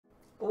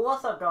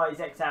What's up guys,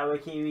 XL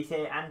Kiwis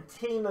here, and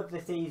team of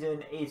the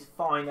season is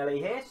finally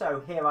here.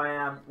 So here I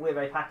am with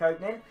a pack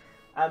opening.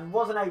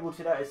 Wasn't able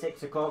to do it at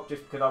 6 o'clock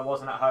just because I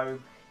wasn't at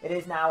home. It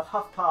is now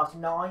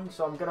 9:30,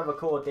 so I'm going to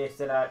record this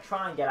and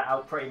try and get it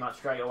out pretty much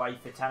straight away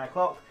for 10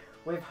 o'clock.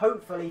 With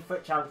hopefully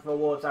foot chance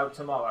rewards out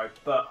tomorrow,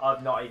 but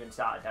I've not even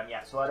started them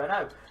yet, so I don't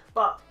know.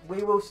 But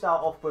we will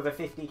start off with a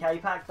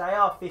 50k pack. They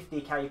are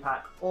 50k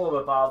pack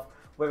or above,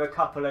 with a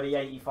couple of the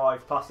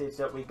 85 pluses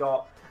that we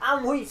got.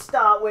 And we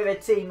start with a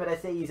team of the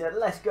season.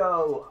 Let's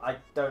go. I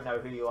don't know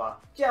who you are.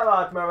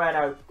 Gerard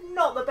Moreno.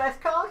 Not the best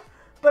card,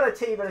 but a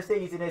team of the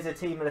season is a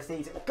team of the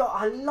season. God,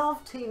 I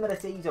love team of the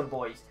season,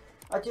 boys.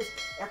 I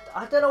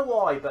don't know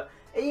why, but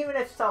even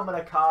if some of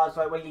the cards,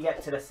 like when you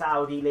get to the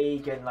Saudi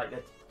League and like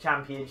the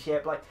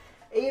Championship, like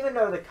even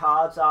though the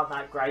cards aren't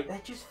that great, they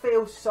just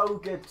feel so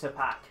good to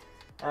pack.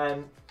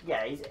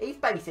 Yeah, he's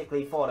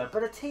basically fodder,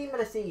 but a team of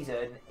the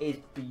season is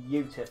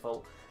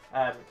beautiful.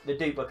 The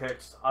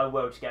duplicates I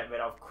will just get rid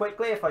of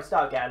quickly. If I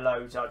start getting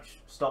loads, I'll just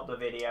stop the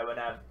video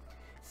and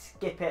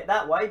skip it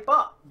that way.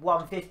 But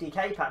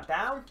 150k pack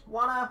down,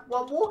 one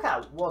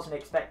walkout. Wasn't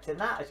expecting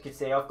that. As you can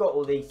see, I've got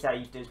all these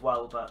saved as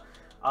well, but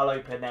I'll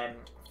open them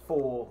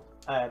for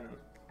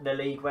the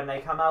league when they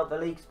come out. The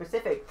league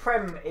specific.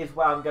 Prem is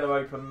where I'm going to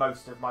open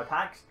most of my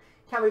packs.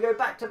 Can we go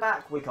back to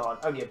back? We can't.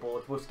 Only a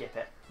board. We'll skip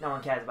it. No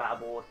one cares about a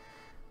board.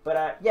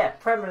 But yeah,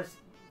 Prem is,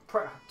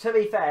 to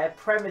be fair,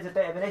 Prem is a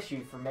bit of an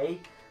issue for me,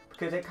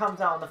 because it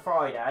comes out on the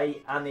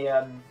Friday, and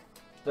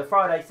the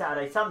Friday,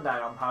 Saturday, Sunday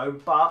I'm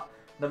home, but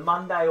the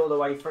Monday all the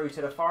way through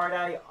to the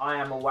Friday I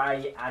am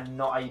away and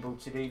not able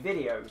to do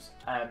videos.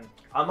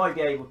 I might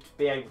be able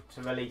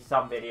to release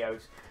some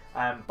videos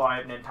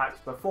by opening packs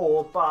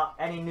before, but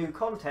any new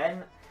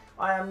content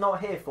I am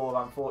not here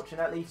for,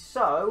 unfortunately.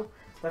 So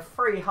the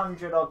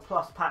 300 odd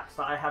plus packs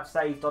that I have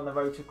saved on the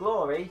Road to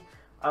Glory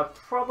are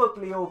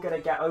probably all going to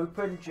get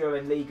opened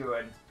during Liga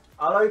Run.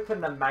 I'll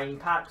open the main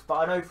packs, but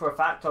I know for a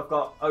fact I've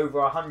got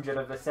over 100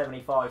 of the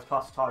 75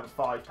 plus times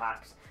 5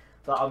 packs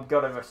that I'm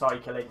going to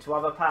recycle into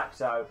other packs,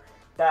 so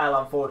they'll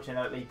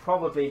unfortunately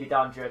probably be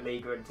done during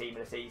Liga and Team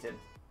of the Season.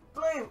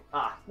 Blue!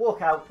 Ah,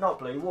 walkout, not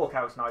blue.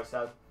 Walkout's nice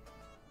though.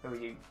 Who are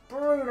you?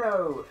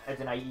 Bruno as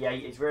an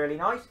 88 is really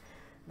nice.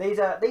 These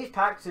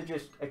packs are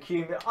just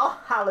accumulated.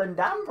 Oh, Haaland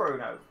and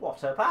Bruno.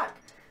 What a pack.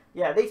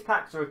 Yeah, these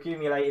packs are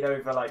accumulated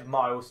over like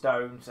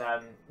milestones,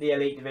 the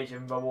Elite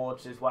Division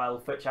rewards as well,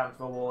 foot chance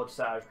rewards,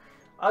 so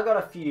I got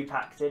a few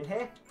packs in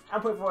here,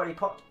 and we've already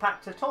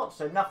packed a Tots,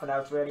 so nothing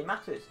else really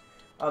matters.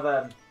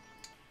 I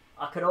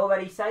can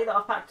already say that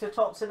I've packed a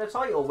Tots in the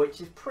title,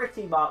 which is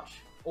pretty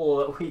much all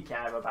that we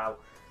care about.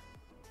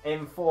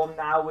 In form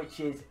now, which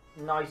is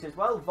nice as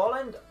well.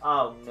 Volland,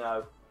 oh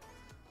no.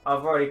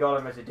 I've already got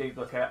him as a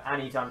duplicate,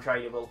 and he's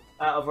untradeable.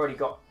 I've already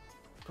got,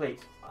 please.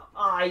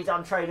 Ah, he's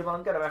untradeable.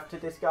 I'm going to have to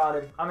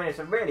discard him. I mean, it's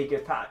a really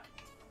good pack.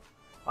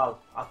 Oh,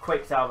 I'll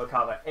quick sell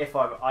recover.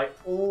 I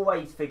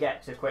always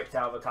forget to quick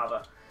sell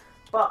recover.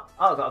 But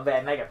I've got a bit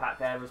of mega pack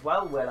there as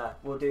well.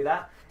 We'll do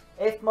that.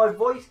 If my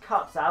voice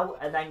cuts out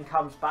and then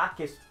comes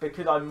back, it's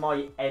because I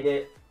might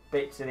edit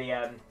bits of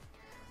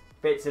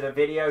the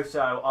video,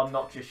 so I'm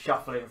not just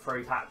shuffling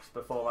through packs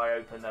before I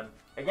open them.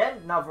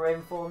 Again, another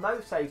inform though,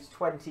 saves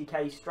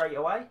 20k straight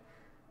away.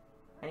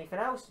 Anything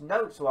else?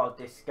 No, so I'll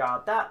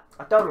discard that.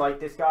 I don't like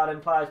discarding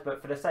players,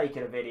 but for the sake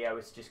of the video,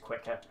 it's just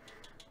quicker.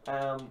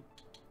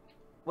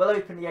 We'll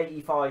open the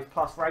 85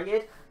 plus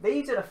rated.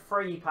 These are the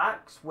free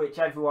packs, which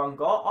everyone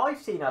got.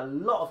 I've seen a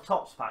lot of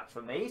Tots packs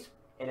from these.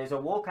 It is a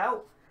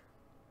walkout.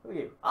 Who are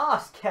you?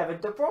 Ask Kevin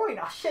De Bruyne.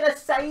 I should have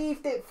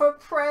saved it for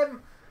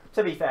Prem.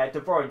 To be fair,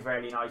 De Bruyne's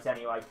really nice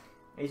anyway.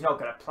 He's not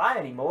going to play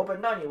anymore, but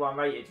 91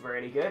 rated is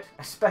really good,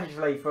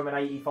 especially from an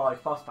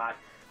 85 plus pack.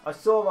 I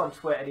saw on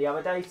Twitter the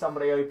other day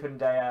somebody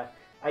opened a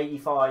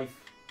 85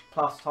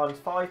 plus times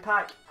 5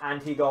 pack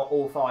and he got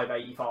all 5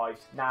 85s.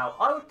 Now,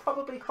 I would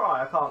probably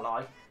cry, I can't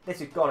lie. This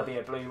has got to be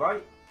a blue,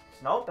 right?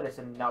 It's not, but it's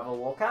another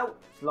walkout.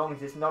 As long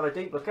as it's not a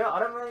duplicate, I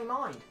don't really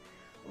mind.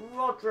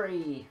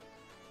 Rodri.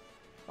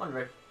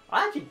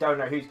 I actually don't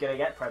know who's going to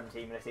get Prem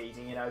team this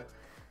season, you know.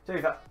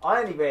 So I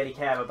only really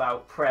care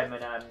about Prem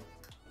and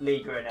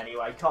Liga in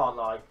anyway, can't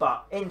lie.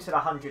 But into the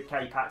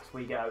 100k packs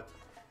we go.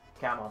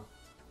 Come on.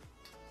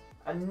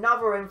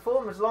 Another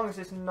inform, as long as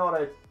it's not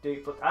a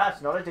duplicate.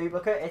 It's not a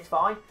duplicate, it's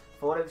fine.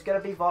 Thought it was going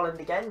to be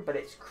Volland again, but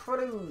it's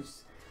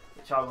Cruz,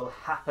 which I will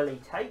happily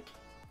take.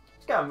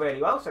 It's going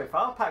really well so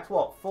far. Packs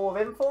what? 4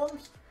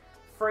 informs,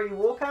 3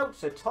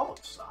 walkouts, a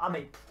Tots. I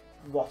mean,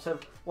 what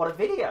a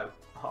video.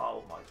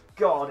 Oh my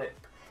god,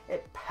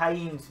 it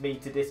pains me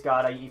to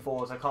discard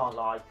 84s, I can't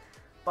lie.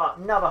 But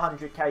another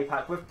 100k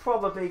pack. We've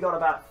probably got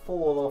about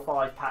 4 or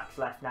 5 packs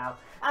left now.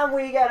 And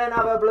we get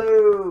another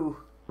blue.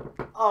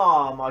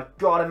 Oh my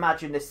god,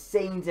 imagine the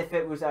scenes if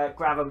it was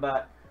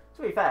Gravenberg.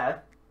 To be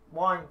fair,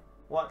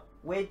 Wijdal?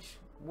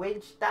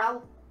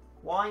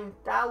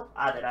 Wijndal?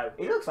 I don't know.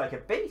 He looks like a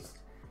beast.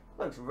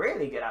 Looks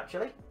really good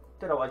actually.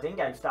 Don't know what his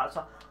in-game stats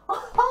are.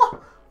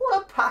 Oh,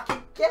 what a pack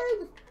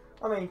again!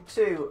 I mean,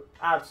 2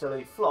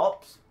 absolute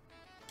flops.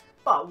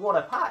 But what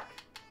a pack.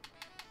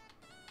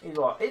 He's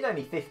what? He's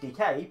only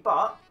 50k,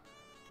 but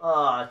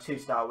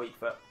 2-star weak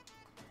foot.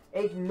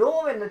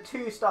 Ignoring the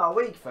 2-star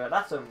weak foot,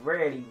 that's a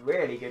really,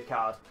 really good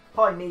card.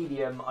 High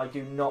medium, I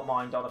do not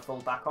mind on a full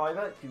back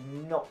either. Do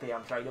not be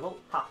untradeable.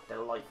 Ha,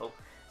 delightful.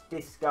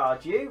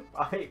 Discard you.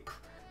 I mean,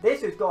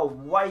 this has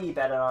gone way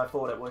better than I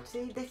thought it would.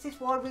 See, this is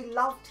why we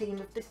love Team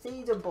of the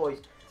Season, boys.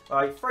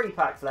 Right, 3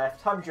 packs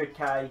left,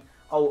 100k,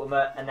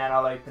 ultimate, and then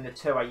I'll open the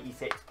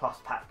 286 plus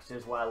packs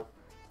as well.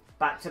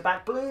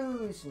 Back-to-back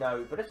blues.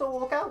 No, but it's a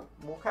walkout.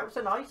 Walkouts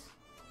are nice.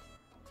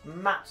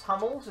 Matt's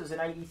Hummels as an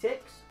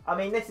 86. I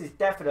mean, this is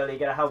definitely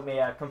going to help me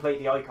complete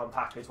the icon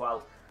pack as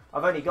well.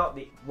 I've only got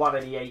one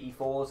of the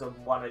 84s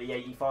and one of the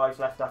 85s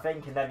left, I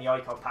think, and then the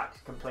icon pack's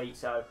complete,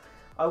 so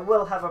I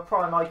will have a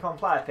prime icon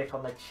player pick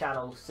on the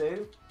channel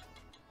soon.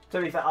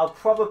 To be fair, I'll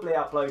probably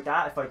upload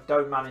that if I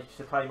don't manage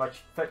to play my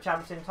FUT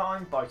Champs in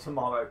time by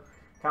tomorrow.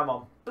 Come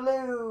on.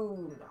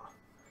 Blue!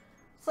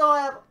 So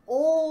I have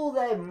all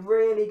them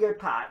really good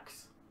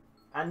packs,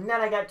 and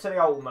then I get to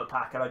the ultimate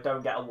pack and I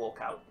don't get a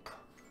walkout.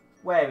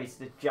 Where is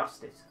the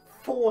justice?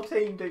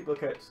 14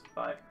 duplicates.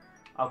 Right.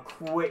 I'll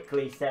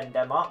quickly send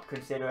them up,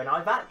 considering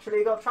I've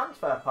actually got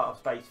transfer part of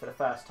space for the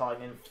first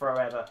time in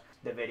forever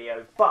the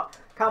video. But,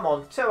 come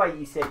on,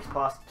 286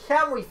 plus.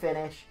 Can we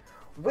finish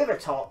with a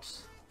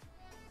Tots?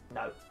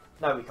 No.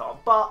 No, we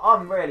can't. But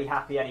I'm really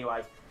happy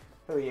anyway.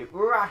 Who are you?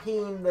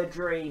 Raheem the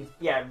Dream.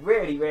 Yeah,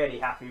 really, really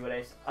happy with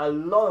this. A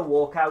lot of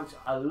walkouts,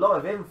 a lot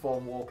of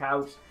inform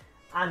walkouts,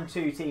 and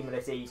 2 Team of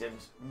the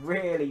Seasons.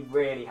 Really,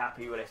 really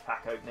happy with this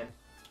pack opening.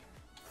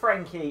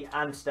 Frankie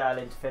and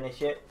Sterling to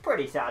finish it.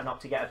 Pretty sad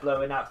not to get a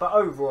blue in that, but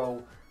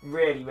overall,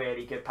 really,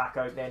 really good pack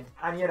opening.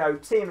 And, you know,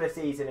 Team of the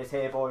Season is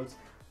here, boys.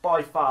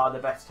 By far the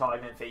best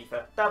time in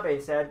FIFA. That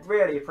being said,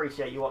 really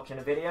appreciate you watching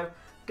the video.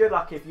 Good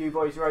luck if you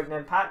boys are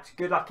opening packs.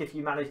 Good luck if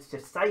you manage to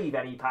save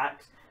any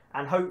packs.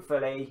 And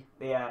hopefully,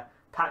 the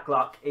pack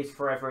luck is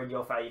forever in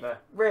your favour.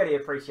 Really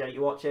appreciate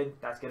you watching.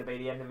 That's going to be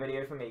the end of the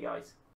video for me, guys.